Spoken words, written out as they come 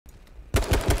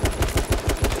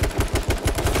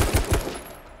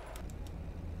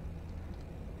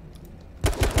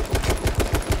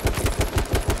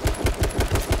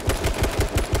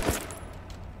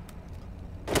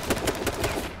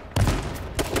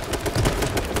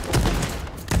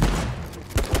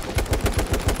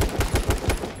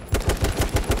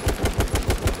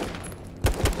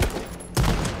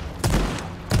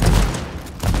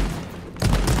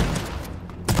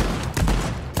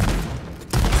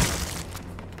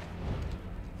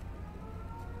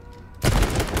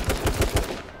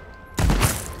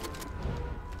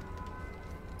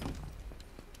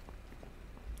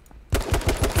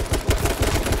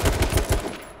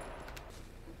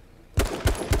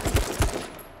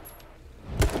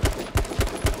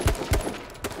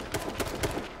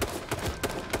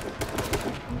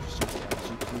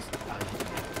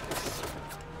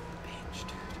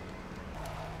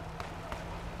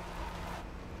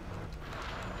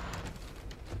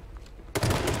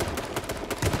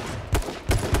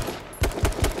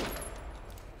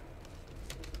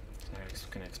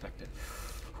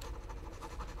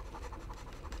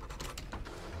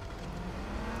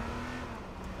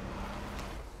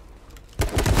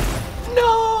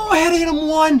had to hit him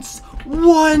once!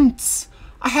 Once!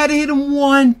 I had to hit him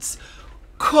once!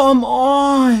 Come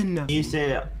on! You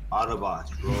say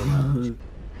Autobots, roll out.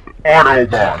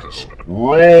 Autobots,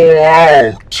 roll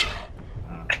out!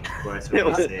 It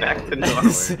was back to normal.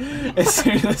 As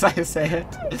soon as I say it.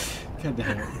 God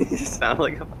damn it. You sound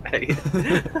like a faggot.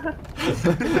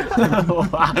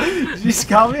 Wow. Did you just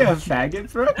call me a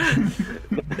faggot, bro?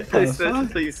 I said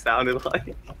that's what you sounded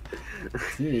like.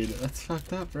 Dude, that's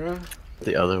fucked up, bro.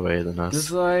 The other way than us.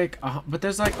 There's like, but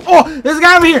there's like, oh, there's a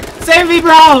guy over here! Save me,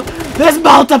 bro! There's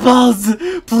multiples!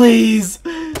 Please!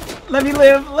 Let me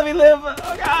live! Let me live!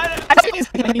 Oh god!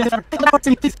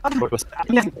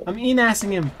 I'm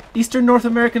enassing him. Eastern North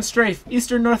American strafe.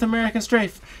 Eastern North American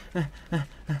strafe. I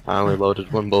only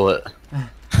loaded 1 bullet.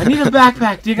 I need a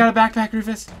backpack. Do you got a backpack,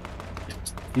 Rufus?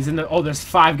 He's in the. Oh, there's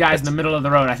 5 guys in the middle of the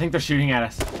road. I think they're shooting at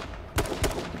us.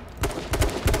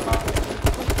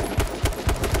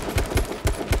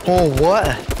 Oh,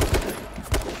 what?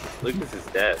 Lucas is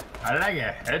dead. How did I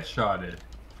get headshotted?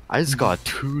 I just got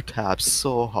 2 taps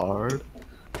so hard.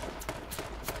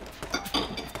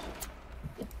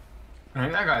 I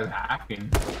think that guy's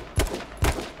hacking.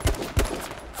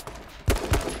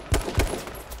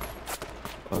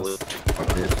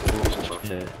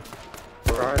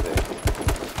 Where are they?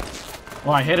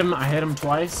 Oh, I hit him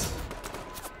twice.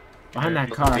 Behind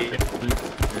that car.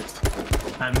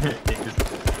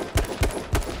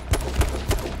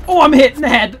 Oh, I'm hit in the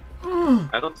head.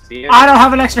 I don't see him. I don't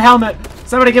have an extra helmet.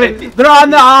 Somebody give me. They're on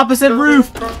the opposite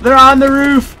roof. They're on the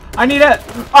roof. I need it.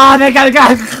 Oh, they got a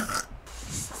guy.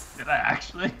 Did I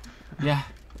actually? Yeah.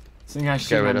 Some guy Okay,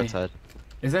 shooting right at me. outside.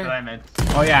 Is What there? I meant.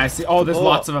 Oh yeah, I see. Oh, there's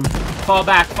lots of them. Fall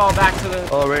back to the.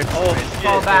 Oh, right. Oh shit.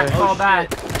 Fall back, Oh, fall shit. back.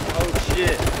 Oh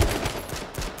shit.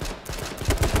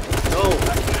 No.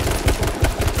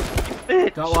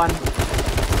 Got one.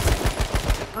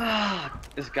 Ah,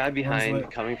 this guy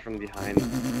behind, coming from behind.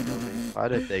 Why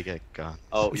did they get guns?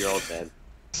 Oh, you're all dead.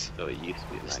 So it used to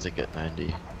be Just 90. to get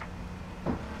 90.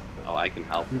 Oh, I can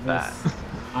help with that.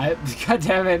 God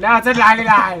damn it! Now it's a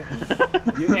 99.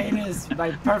 You ate his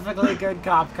my perfectly good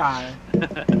cop car,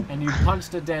 and you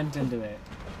punched a dent into it.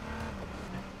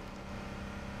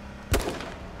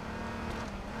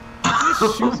 You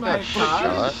shoot my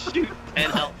car. Shoot 10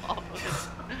 health off of it.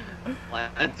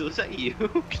 Lance, was that you?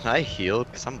 Can I heal?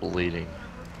 Cause I'm bleeding.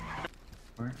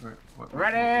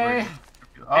 Ready?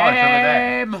 Oh, it's over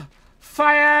there. Aim!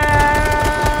 Fire!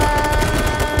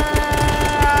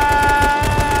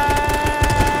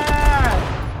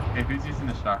 Hey, who's using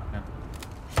the shotgun?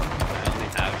 I only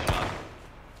have shot.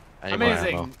 I need more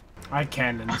Amazing. ammo. I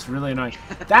can, and it's really annoying.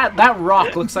 That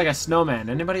rock looks like a snowman.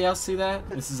 Anybody else see that?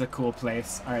 This is a cool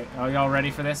place. All right, are y'all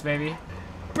ready for this, baby?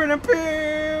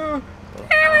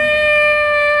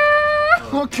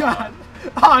 Oh god!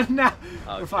 Oh no!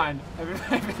 We're fine.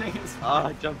 Everything is Oh, fine.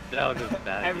 I jumped down as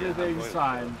bad. Everything's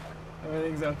fine.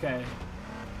 Everything's okay.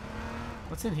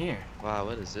 What's in here? Wow,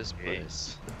 what is this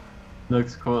place?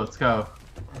 Looks cool. Let's go.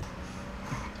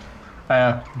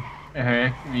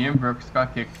 Hey, me and Brooks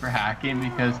got kicked for hacking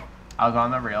because I was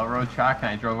on the railroad track and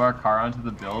I drove our car onto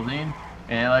the building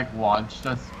and it like launched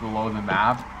us below the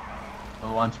map. It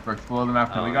launched Brooks below the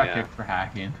map and we got kicked for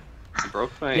hacking.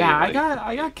 Broke my Yeah, like,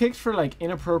 I got kicked for like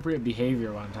inappropriate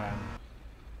behavior one time.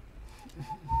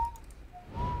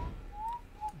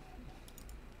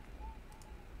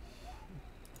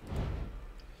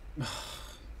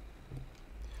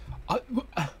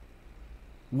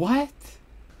 What?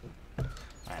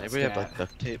 Anybody have like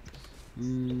duct tape?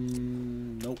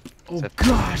 Nope. Oh Except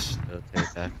gosh! duct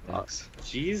tape back, thanks.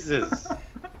 Jesus. I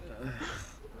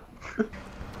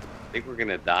think we're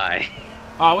gonna die.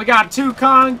 Oh, we got 2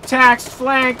 contacts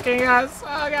flanking us.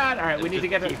 Oh god! All right, we need to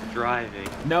get keep driving.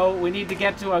 No, we need to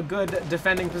get to a good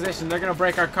defending position. They're gonna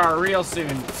break our car real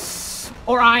soon.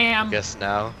 Or I am. Guess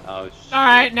now. Oh shit. All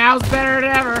right, now's better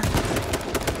than ever.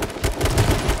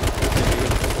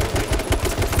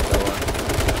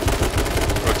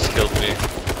 Brooks killed me.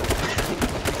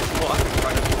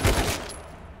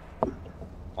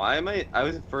 Why am I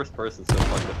was in first person, so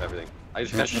fucked up everything. I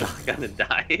just got shotgun and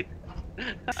died.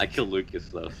 I killed Lucas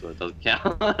though, so it doesn't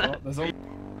count. Oh, there's only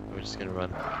We're just gonna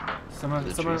run. someone.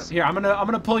 The Someone. trees. Here, I'm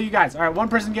gonna pull you guys. All right, one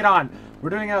person get on. We're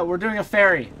doing a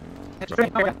ferry.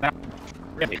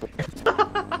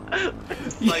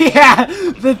 Yeah,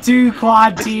 the 2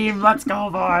 quad team. Let's go,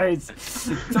 boys.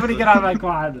 Somebody get on my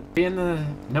quad. Be in the.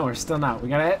 No, we're still not. We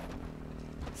got it.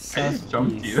 I just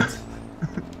jumped you.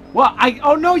 What?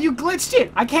 Oh no, you glitched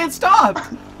it. I can't stop.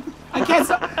 I can't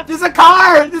stop. There's a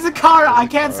car. There's a car. I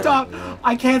can't stop.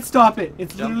 I can't stop it.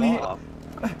 It's Jump literally. off.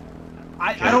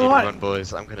 I don't want. Run,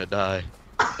 boys. I'm gonna die.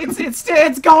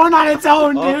 It's going on its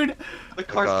own, Oh. dude. The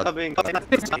car's God. coming.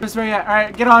 This way, yeah. All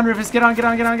right, get on, Rufus. Get on.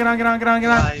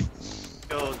 Right.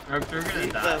 Go. Brooks, we're gonna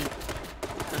Beat die. them.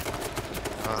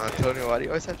 Antonio, why do you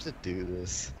always have to do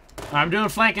this? I'm doing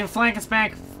flank and spank.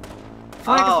 Flank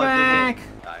Oh, and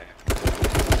spank. Die.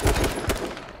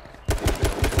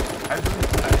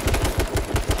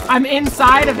 I'm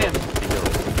inside of him.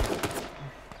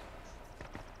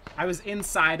 I was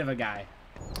inside of a guy.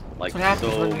 Like That's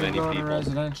what happens so when you many go to people.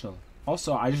 residential.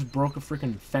 Also, I just broke a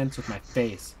freaking fence with my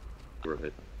face.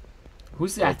 Right.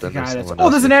 Who's Well, that then guy there's that's... someone Oh,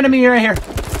 there's else an enemy right here.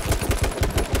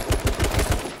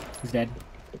 He's dead.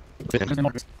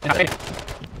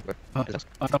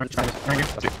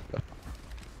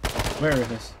 Where is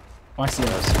this? Oh, I see him.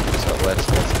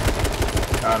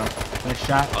 Got him. Nice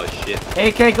shot. Oh shit.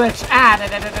 AK glitch. Ah!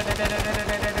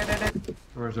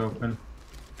 Door's open.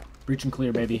 Breach and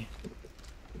clear, baby.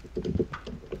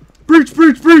 Breach!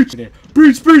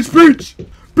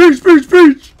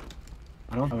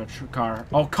 I don't have a car.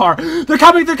 Oh, car! They're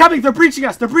coming! They're breaching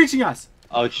us!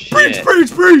 Oh shit.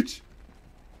 Breach!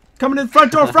 Coming in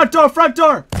front door!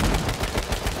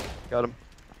 Got him.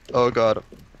 Oh, got him.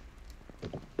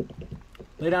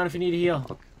 Lay down if you need a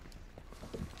heal.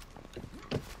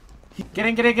 Get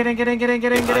in! There's too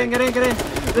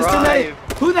many! Drive.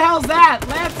 Who the hell's that?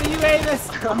 Lance, you Avis!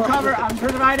 I'm providing cover! I'm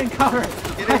providing cover!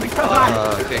 Covering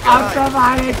fire!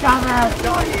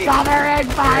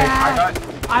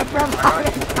 I'm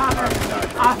providing cover!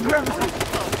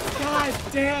 God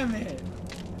damn it!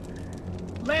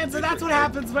 Lance, that's what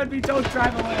happens when we don't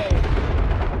drive away!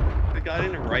 I got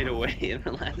in right away and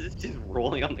the last is just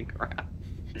rolling on the ground.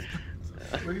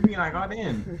 What do you mean I got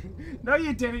in? No,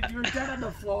 you didn't. You were dead on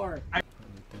the floor.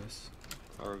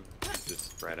 Or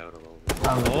just spread out a little bit.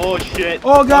 Oh, Oh shit!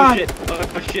 Oh, God. Oh shit!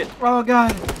 Oh shit! Oh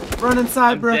god. Run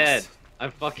inside, I'm Brooks. dead.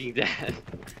 I'm fucking dead.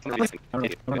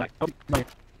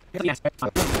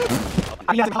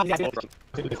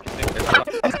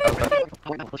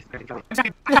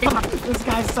 This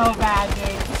guy's so bad, dude.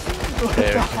 What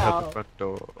There, the out hell? the front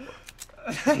door.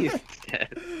 He's dead.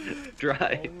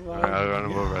 Drive. Alright, I'll run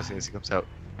him over as soon as he comes out.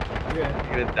 You're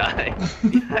gonna die.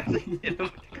 You actually hit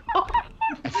him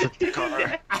with the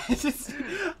car. I just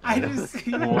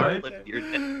see What? You're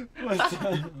dead. What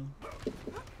the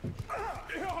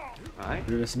Alright.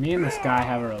 Bruce, me and this guy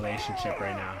have a relationship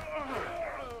right now.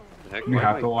 The heck, You why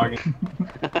have am to I- log in.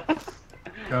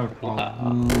 Go.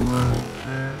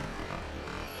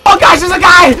 Oh gosh, there's a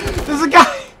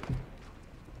guy!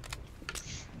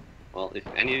 Well, if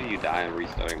any of you die, I'm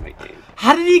restarting my game.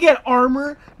 How did he get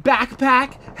armor,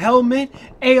 backpack, helmet,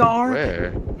 AR,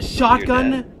 Where?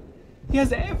 shotgun? You're He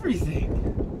has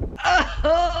everything.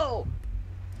 Oh!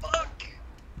 Fuck!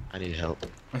 I need help.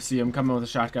 I see him coming with a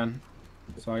shotgun.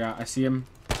 So I see him.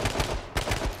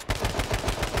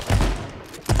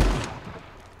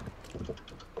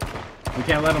 We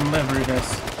can't let him live,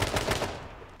 Rufus.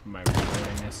 Am I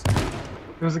recording this?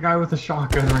 There's a guy with a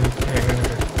shotgun right there.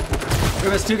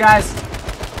 Rufus, two guys. Just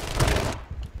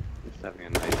having a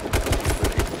nice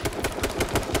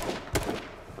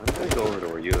I'm gonna go over to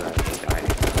where you guys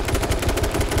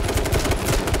died.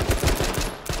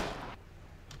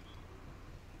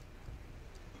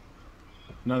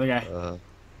 Another guy. Yeah,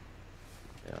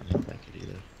 I don't like it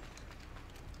either.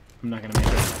 I'm not gonna make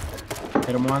it.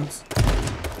 Hit him once.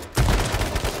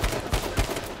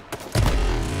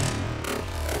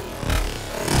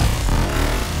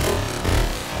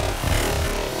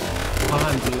 Come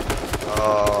on, dude.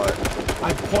 Oh,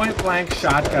 I point blank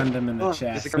shotgunned him in the Oh,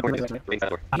 chest. there's a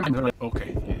door.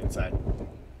 Okay, yeah, inside.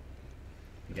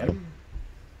 You get him?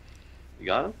 You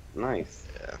got him? Nice.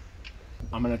 yeah.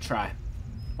 I'm gonna try.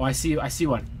 Oh, I see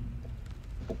one.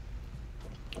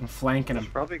 I'm flanking I him.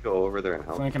 should probably go over there and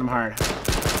help. Flanking him hard.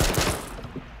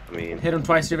 I mean, Hit him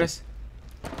twice, Rufus.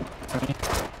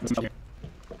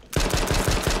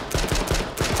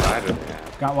 side of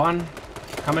that. Got one.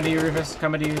 Coming to you, Rufus.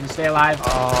 Coming to you to stay alive.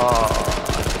 Oh,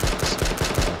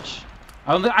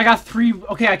 so much. I got 3.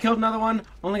 Okay, I killed another one.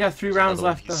 Only got 3 rounds Another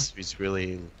one, left. Though. He's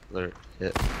really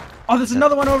hit. Oh, there's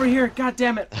another one over here. God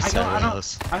damn it. That's I not don't.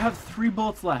 close. I have 3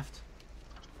 bullets left.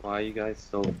 Why are you guys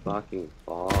so fucking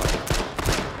far?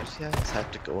 Why do you guys have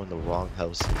to go in the wrong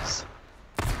houses?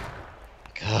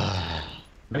 God.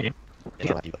 Really?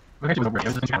 Yeah, 11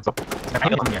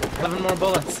 more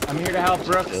bullets. I'm here to help,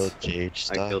 Kill Brooks. JH I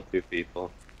stuff. killed 2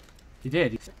 people. You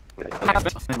did. Oh,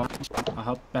 I'll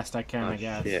help best I can, I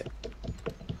guess. shit.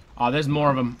 Oh, there's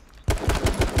more of them.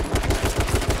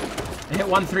 I hit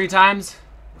one 3 times.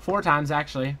 4 times,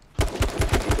 actually.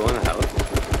 You go in the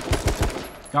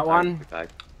house. Got one. Back.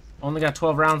 Only got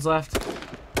 12 rounds left.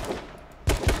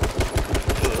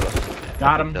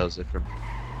 Got him. Does it from...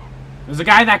 There's a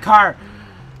guy in that car.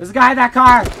 There's a guy in that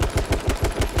car.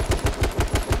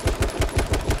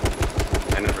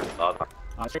 I never saw that.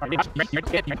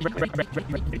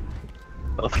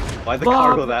 Why'd the Blow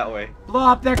car up. go that way? Blow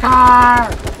up their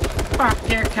car. Fuck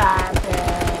your car,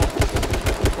 bitch.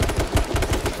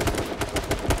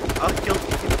 I'll kill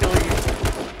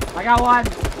you. I got one.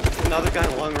 Another guy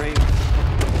in long range.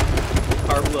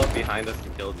 Car blew up behind us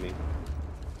and killed me.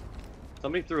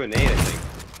 Somebody threw a nade, I think.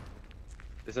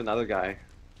 There's another guy.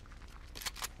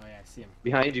 Oh yeah, I see him.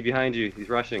 Behind you. He's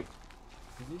rushing. Is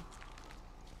he?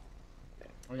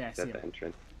 Oh yeah, I He's see at him. the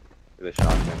entrance. With a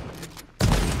shotgun.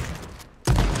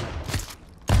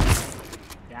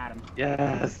 Got him.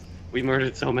 Yes! We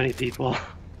murdered so many people.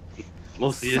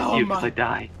 Mostly just So you, because mu- I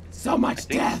died. So much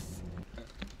think- death.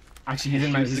 Actually, he's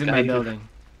in my He's the my guy who- building.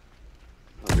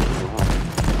 Oh, really?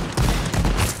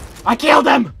 Wow. I killed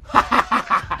him.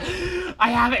 I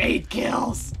have 8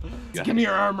 kills. Yes. Give me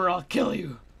your armor, I'll kill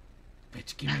you.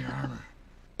 Bitch, give me your armor.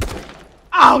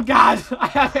 Oh god, I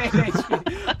have 8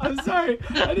 HP. I'm sorry.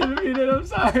 I didn't mean it. I'm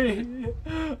sorry.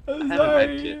 I'm I have a sorry.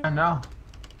 medkit. I know.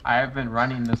 I have been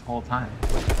running this whole time.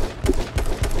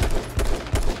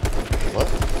 What?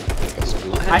 That's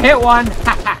cool. I hit one.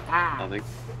 Nothing.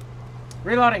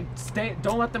 Reloading. Stay.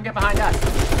 Don't let them get behind us.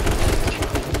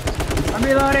 I'm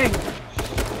reloading.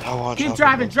 Keep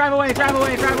driving. Drive away. Drive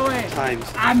away. Drive away. Times.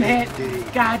 I'm hit.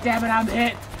 God damn it, I'm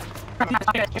hit.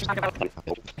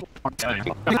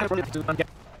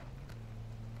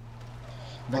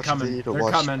 They're coming.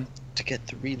 They're coming. To get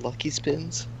 3 lucky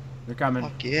spins? They're coming.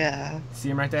 Fuck yeah. See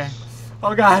him right there?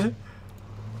 Oh god.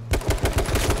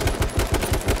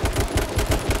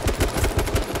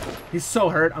 He's so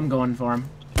hurt. I'm going for him.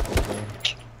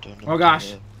 Oh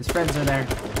gosh. His friends are there.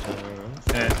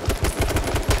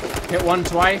 Hit one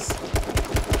twice.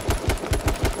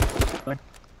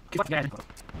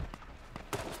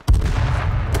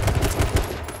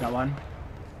 Got one.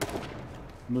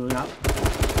 Moving up.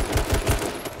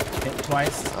 Hit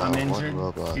twice. I'm injured.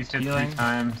 He's hit Healing. 3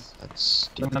 times. That's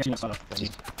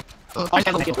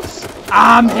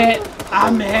I'm hit.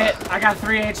 I'm hit. I got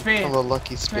 3 HP. I'm a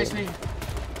lucky 3 spin. HP.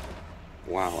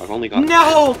 Wow, I've only got.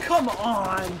 No, come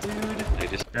on, dude. I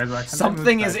just. Guys, why can't I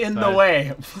Something move is side in to the side?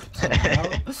 way.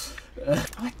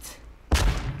 What?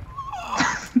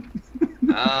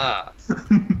 Ah!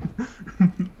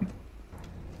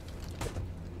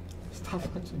 Stop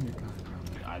punching your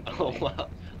god. Oh wow.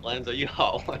 Lens, are you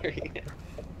hot wiring it?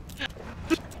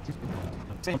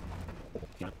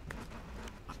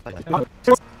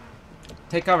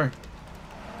 Take cover.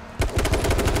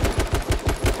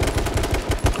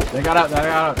 They got out. They got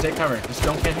out. Take cover. Just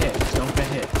don't get hit. Just don't get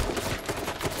hit.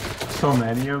 So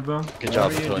many of them. Good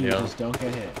job, Whatever you do, Antonio. just don't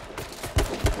get hit.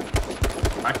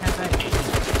 Why can't I hit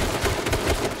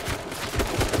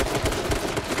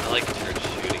I like church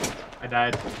shooting. you? I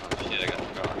died. Oh shit, I got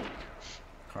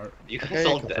gone. You I guys heard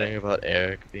you all complaining dead. about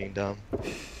Eric being dumb.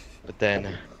 But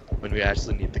then, when we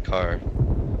actually need the car,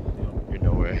 you're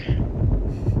nowhere.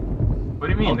 What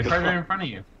do you mean? Oh, The car's God. right in front of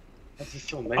you. That's just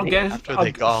so many. Against After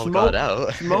they all got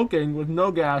out. smoking with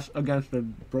no gas against a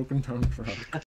broken town truck.